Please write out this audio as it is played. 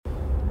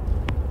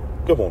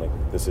Good morning.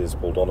 This is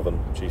Paul Donovan,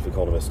 Chief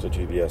Economist at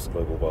UBS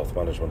Global Wealth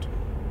Management.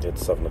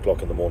 It's 7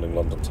 o'clock in the morning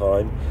London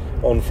time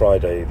on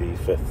Friday the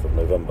 5th of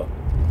November.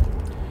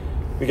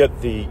 We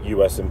get the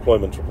US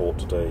employment report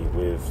today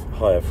with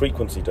higher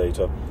frequency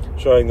data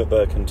showing that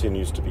there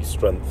continues to be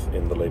strength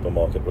in the labour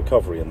market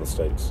recovery in the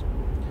States.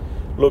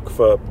 Look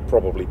for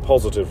probably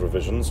positive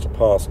revisions to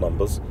past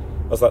numbers,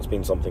 as that's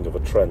been something of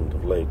a trend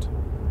of late.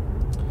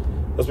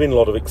 There's been a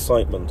lot of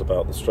excitement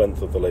about the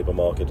strength of the labour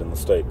market in the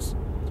States,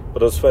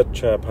 but as Fed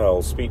Chair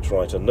Powell's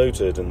speechwriter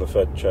noted in the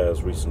Fed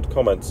Chair's recent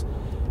comments,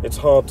 it's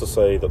hard to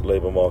say that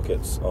labour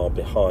markets are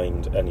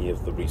behind any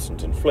of the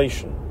recent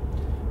inflation,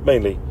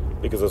 mainly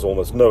because there's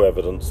almost no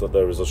evidence that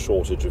there is a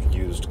shortage of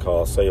used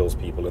car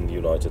salespeople in the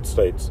United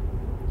States.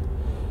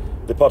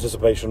 The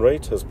participation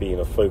rate has been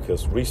a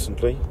focus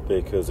recently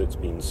because it's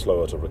been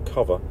slower to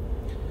recover.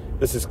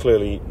 This is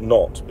clearly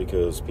not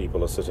because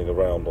people are sitting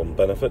around on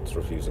benefits,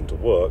 refusing to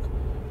work.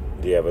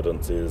 The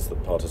evidence is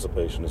that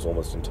participation is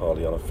almost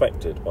entirely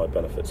unaffected by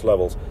benefits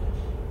levels,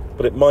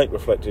 but it might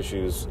reflect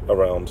issues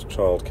around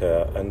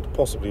childcare and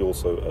possibly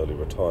also early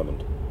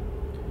retirement.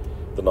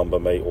 The number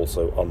may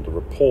also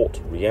underreport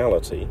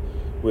reality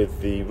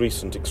with the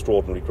recent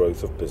extraordinary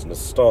growth of business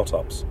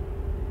startups.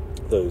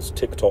 Those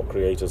TikTok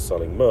creators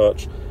selling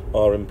merch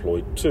are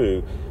employed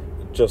too,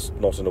 just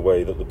not in a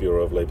way that the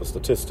Bureau of Labour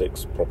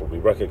Statistics probably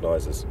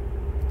recognises.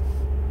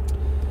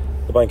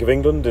 The Bank of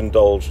England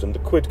indulged in the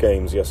quid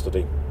games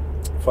yesterday.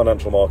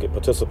 Financial market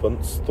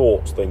participants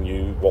thought they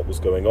knew what was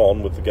going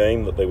on with the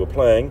game that they were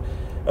playing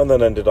and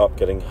then ended up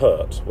getting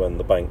hurt when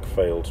the bank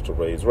failed to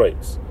raise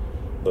rates,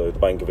 though the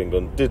Bank of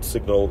England did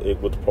signal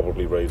it would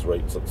probably raise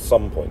rates at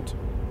some point.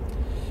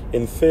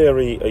 In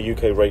theory, a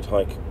UK rate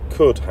hike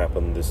could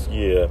happen this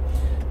year.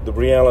 The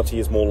reality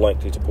is more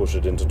likely to push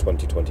it into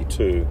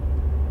 2022.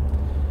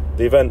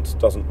 The event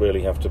doesn't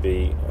really have to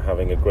be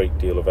having a great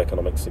deal of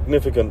economic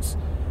significance,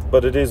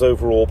 but it is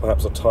overall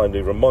perhaps a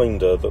timely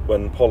reminder that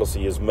when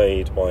policy is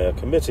made by a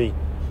committee,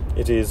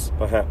 it is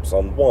perhaps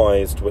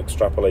unwise to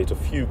extrapolate a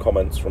few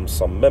comments from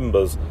some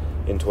members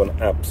into an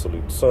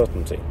absolute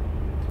certainty.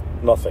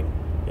 Nothing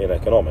in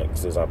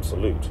economics is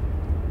absolute.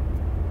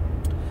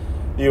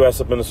 The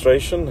US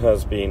administration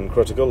has been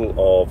critical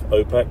of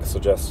OPEC,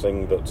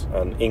 suggesting that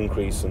an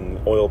increase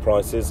in oil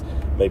prices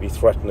may be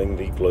threatening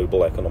the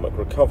global economic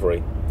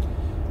recovery.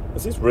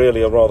 This is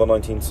really a rather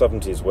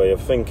 1970s way of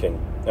thinking,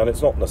 and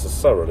it's not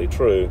necessarily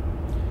true.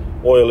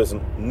 Oil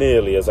isn't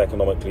nearly as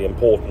economically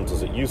important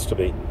as it used to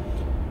be.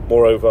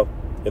 Moreover,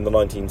 in the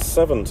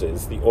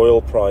 1970s, the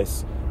oil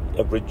price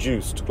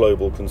reduced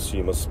global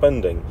consumer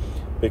spending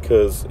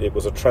because it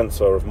was a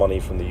transfer of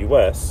money from the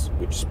US,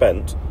 which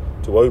spent,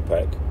 to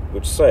OPEC,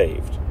 which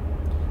saved.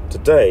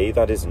 Today,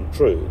 that isn't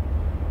true.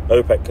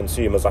 OPEC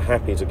consumers are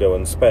happy to go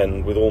and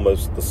spend with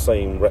almost the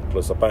same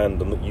reckless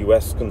abandon that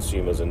US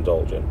consumers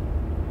indulge in.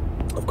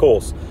 Of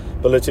course,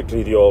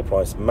 politically the oil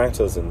price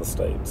matters in the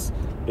States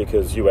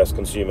because US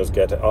consumers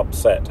get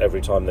upset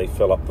every time they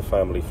fill up the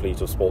family fleet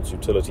of sports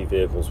utility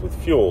vehicles with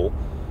fuel,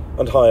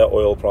 and higher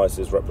oil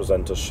prices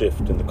represent a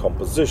shift in the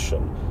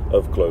composition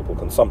of global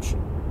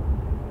consumption.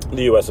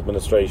 The US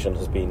administration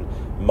has been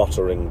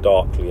muttering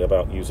darkly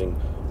about using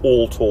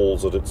all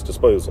tools at its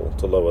disposal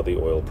to lower the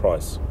oil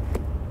price.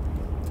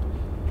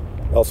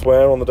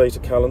 Elsewhere on the data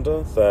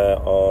calendar, there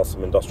are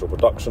some industrial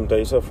production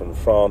data from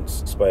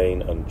France,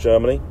 Spain and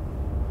Germany.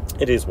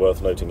 It is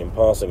worth noting in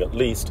passing, at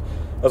least,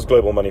 as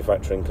global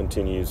manufacturing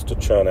continues to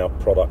churn out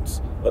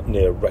products at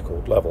near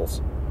record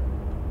levels.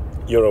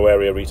 Euro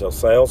area retail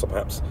sales are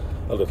perhaps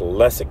a little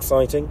less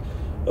exciting,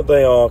 but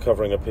they are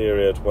covering a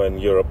period when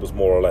Europe was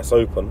more or less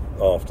open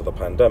after the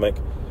pandemic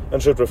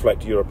and should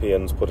reflect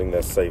Europeans putting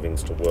their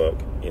savings to work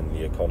in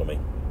the economy.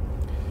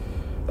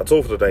 That's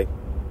all for today.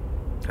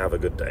 Have a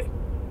good day.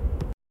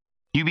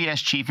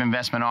 UBS Chief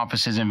Investment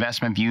Office's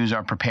investment views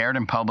are prepared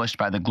and published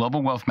by the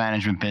global wealth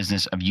management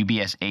business of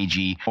UBS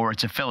AG or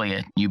its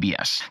affiliate,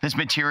 UBS. This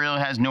material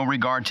has no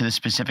regard to the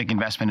specific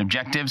investment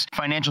objectives,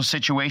 financial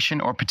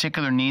situation, or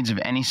particular needs of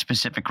any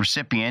specific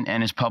recipient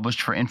and is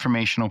published for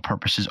informational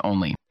purposes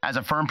only. As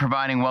a firm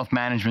providing wealth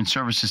management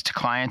services to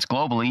clients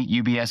globally,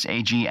 UBS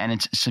AG and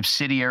its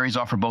subsidiaries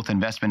offer both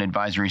investment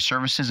advisory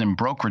services and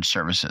brokerage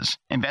services.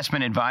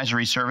 Investment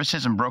advisory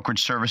services and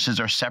brokerage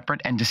services are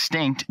separate and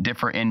distinct,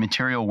 differ in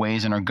material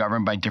ways, and are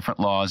governed by different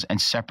laws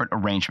and separate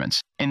arrangements.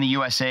 In the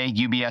USA,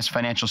 UBS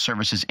Financial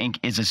Services Inc.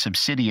 is a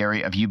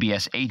subsidiary of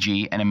UBS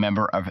AG and a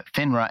member of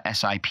FINRA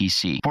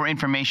SIPC. For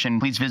information,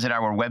 please visit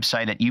our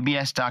website at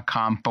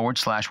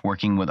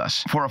ubs.com/working with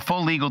us. For a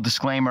full legal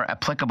disclaimer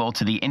applicable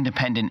to the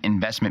independent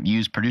investment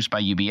views produced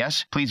by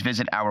UBS, please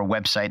visit our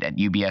website at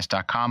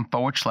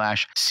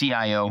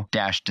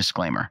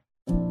ubs.com/CIO-disclaimer.